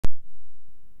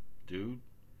dude,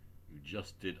 you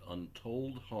just did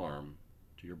untold harm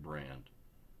to your brand,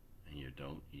 and you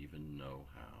don't even know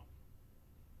how.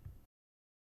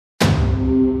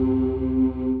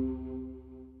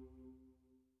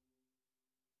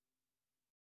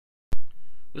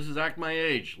 This is Act My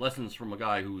Age, lessons from a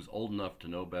guy who's old enough to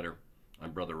know better.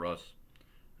 I'm Brother Russ,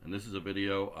 and this is a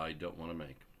video I don't want to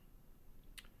make.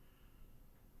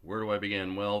 Where do I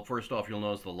begin? Well, first off, you'll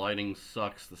notice the lighting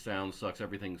sucks, the sound sucks,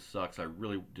 everything sucks. I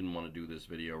really didn't want to do this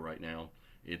video right now.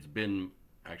 It's been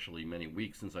actually many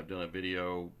weeks since I've done a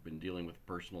video, been dealing with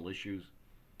personal issues.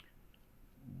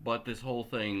 But this whole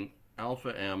thing,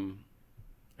 AlphaM,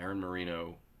 Aaron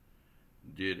Marino,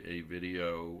 did a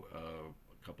video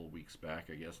a couple of weeks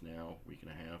back, I guess now, week and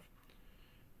a half,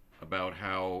 about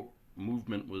how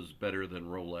Movement was better than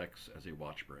Rolex as a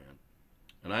watch brand.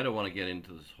 And I don't want to get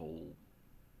into this whole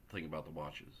thing about the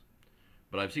watches,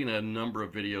 but I've seen a number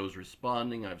of videos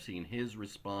responding. I've seen his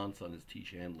response on his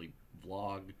Tiege Hanley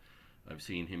vlog. I've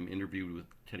seen him interviewed with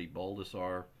Teddy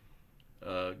Baldassarre.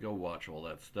 Go watch all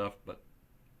that stuff, but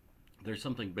there's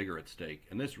something bigger at stake,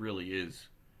 and this really is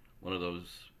one of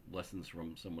those lessons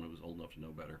from someone who's old enough to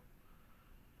know better.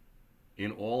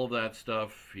 In all of that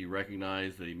stuff, he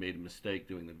recognized that he made a mistake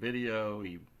doing the video.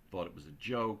 He thought it was a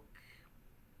joke.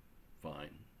 Fine.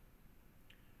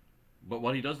 But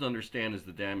what he doesn't understand is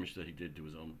the damage that he did to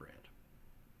his own brand.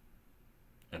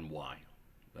 And why.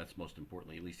 That's most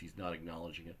importantly. At least he's not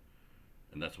acknowledging it.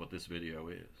 And that's what this video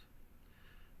is.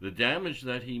 The damage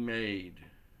that he made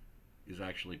is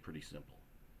actually pretty simple.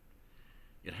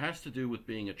 It has to do with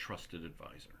being a trusted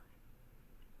advisor.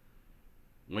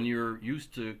 When you're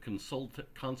used to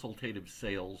consultative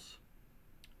sales,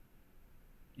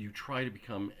 you try to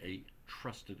become a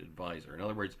trusted advisor. In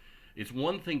other words, it's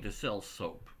one thing to sell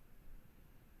soap.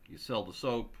 You sell the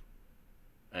soap,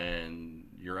 and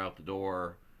you're out the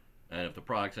door, and if the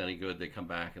product's any good, they come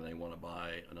back and they want to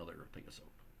buy another thing of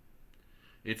soap.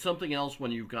 It's something else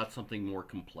when you've got something more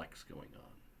complex going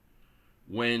on.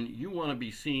 When you want to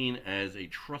be seen as a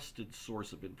trusted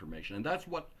source of information, and that's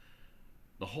what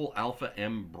the whole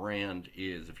AlphaM brand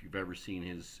is. If you've ever seen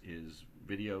his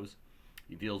videos,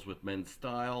 he deals with men's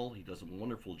style. He does a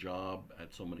wonderful job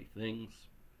at so many things.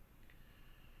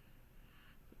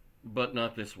 But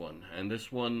not this one. And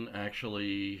this one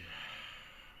actually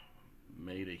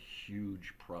made a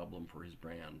huge problem for his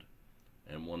brand,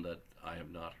 and one that I have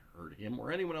not heard him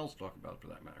or anyone else talk about for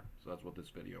that matter. So that's what this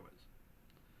video is.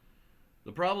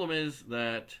 The problem is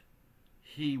that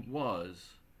he was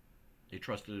a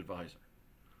trusted advisor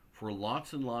for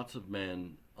lots and lots of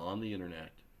men on the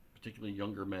internet, particularly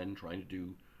younger men trying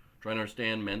to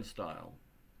understand men's style.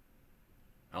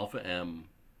 AlphaM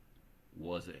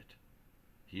was it.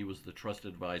 He was the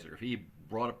trusted advisor. If he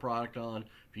brought a product on,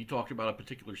 if he talked about a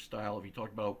particular style, if he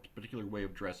talked about a particular way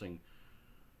of dressing,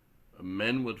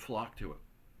 men would flock to it.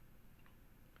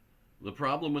 The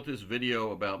problem with this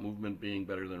video about Movement being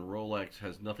better than Rolex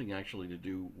has nothing actually to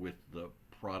do with the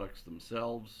products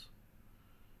themselves,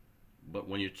 but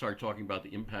when you start talking about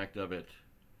the impact of it,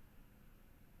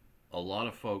 a lot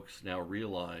of folks now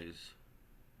realize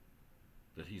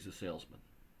that he's a salesman.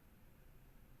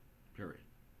 Period.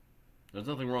 There's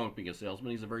nothing wrong with being a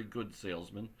salesman. He's a very good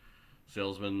salesman.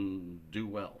 Salesmen do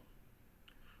well.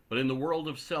 But in the world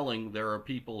of selling, there are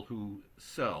people who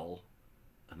sell,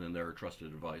 and then there are trusted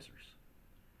advisors.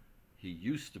 He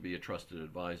used to be a trusted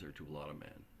advisor to a lot of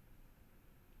men.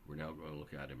 We're now going to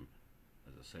look at him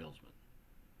as a salesman.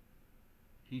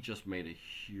 He just made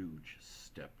a huge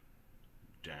step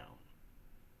down.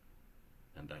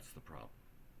 And that's the problem.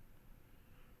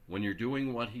 When you're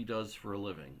doing what he does for a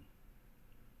living,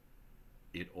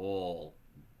 it all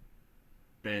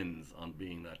bends on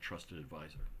being that trusted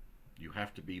advisor. You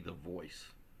have to be the voice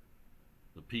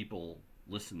the people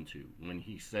listen to. When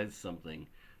he says something,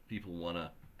 people want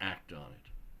to act on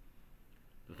it.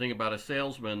 The thing about a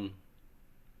salesman,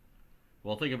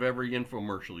 well, think of every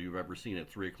infomercial you've ever seen at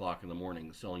 3 o'clock in the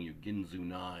morning selling you Ginzu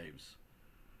knives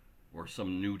or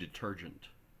some new detergent.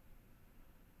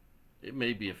 It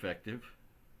may be effective,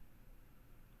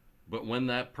 but when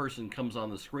that person comes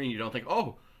on the screen, you don't think,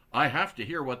 oh, I have to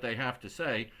hear what they have to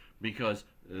say because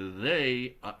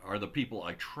they are the people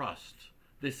I trust.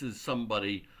 This is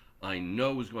somebody I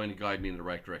know is going to guide me in the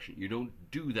right direction. You don't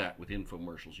do that with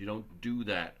infomercials. You don't do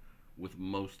that with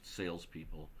most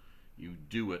salespeople. You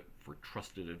do it for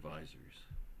trusted advisors.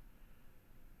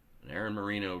 And Aaron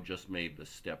Marino just made the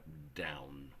step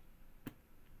down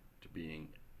to being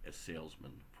a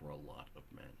salesman for a lot of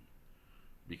men,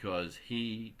 because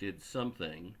he did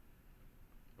something,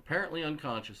 apparently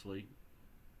unconsciously.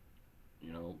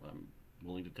 You know, I'm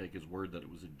willing to take his word that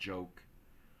it was a joke,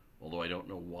 Although I don't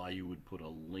know why you would put a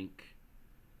link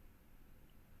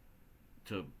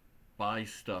to buy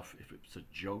stuff if it's a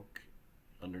joke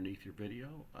underneath your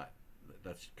video.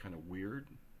 That's kind of weird.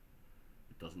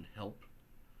 It doesn't help.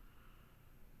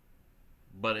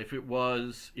 But if it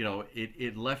was,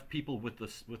 it left people with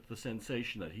the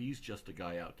sensation that he's just a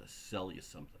guy out to sell you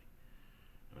something.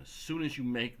 And as soon as you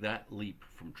make that leap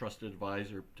from trusted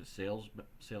advisor to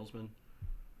salesman,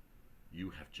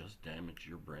 you have just damaged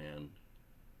your brand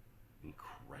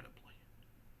incredibly.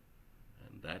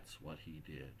 And that's what he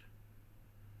did.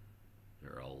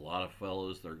 There are a lot of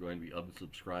fellows that are going to be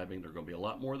unsubscribing. There are going to be a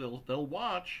lot more they'll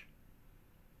watch.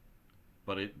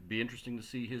 But it'd be interesting to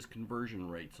see his conversion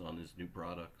rates on his new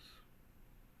products.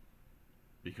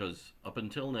 Because up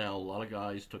until now, a lot of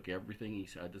guys took everything he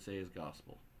had to say as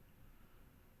gospel.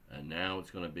 And now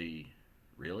it's going to be,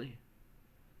 really?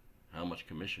 How much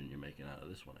commission you making out of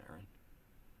this one, Aaron?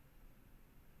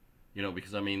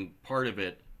 Because, part of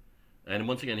it, and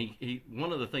once again, he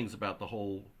one of the things about the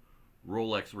whole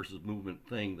Rolex versus movement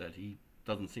thing that he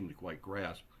doesn't seem to quite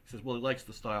grasp, he says, well, he likes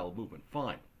the style of movement.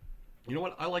 Fine. You know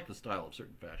what? I like the style of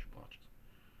certain fashion watches.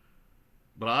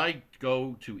 But I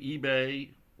go to eBay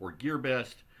or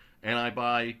GearBest and I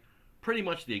buy pretty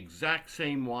much the exact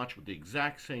same watch with the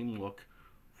exact same look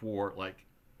for like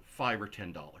 $5 or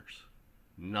 $10,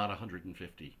 not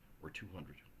 $150 or $200.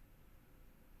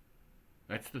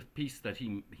 That's the piece that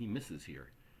he misses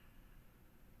here.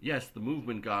 Yes, the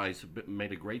movement guys have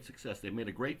made a great success. They've made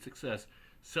a great success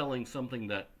selling something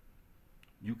that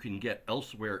you can get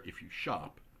elsewhere if you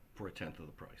shop for a tenth of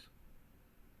the price.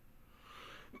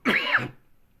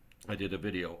 I did a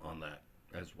video on that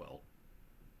as well,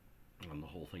 on the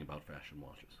whole thing about fashion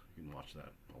watches. You can watch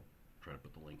that. I'll try to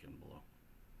put the link in below.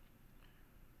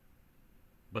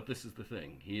 But this is the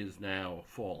thing. He is now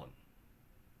fallen.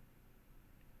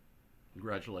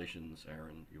 Congratulations,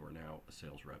 Aaron. You are now a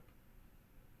sales rep.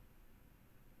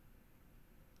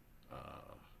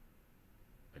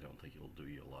 I don't think it'll do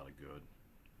you a lot of good.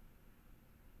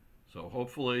 So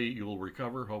hopefully you will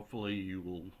recover. Hopefully you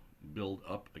will build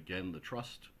up again the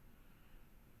trust,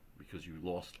 because you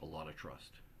lost a lot of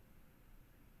trust.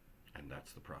 And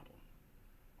that's the problem.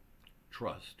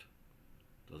 Trust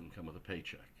doesn't come with a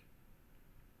paycheck.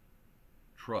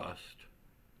 Trust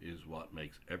is what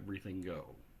makes everything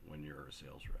go when you're a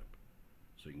sales rep.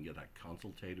 So you can get that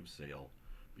consultative sale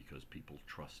because people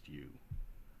trust you.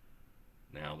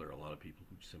 Now there are a lot of people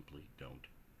who simply don't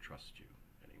trust you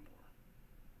anymore.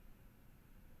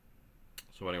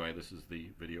 So anyway, this is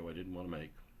the video I didn't want to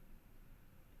make.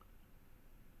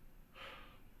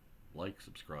 Like,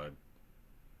 subscribe.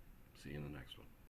 See you in the next one.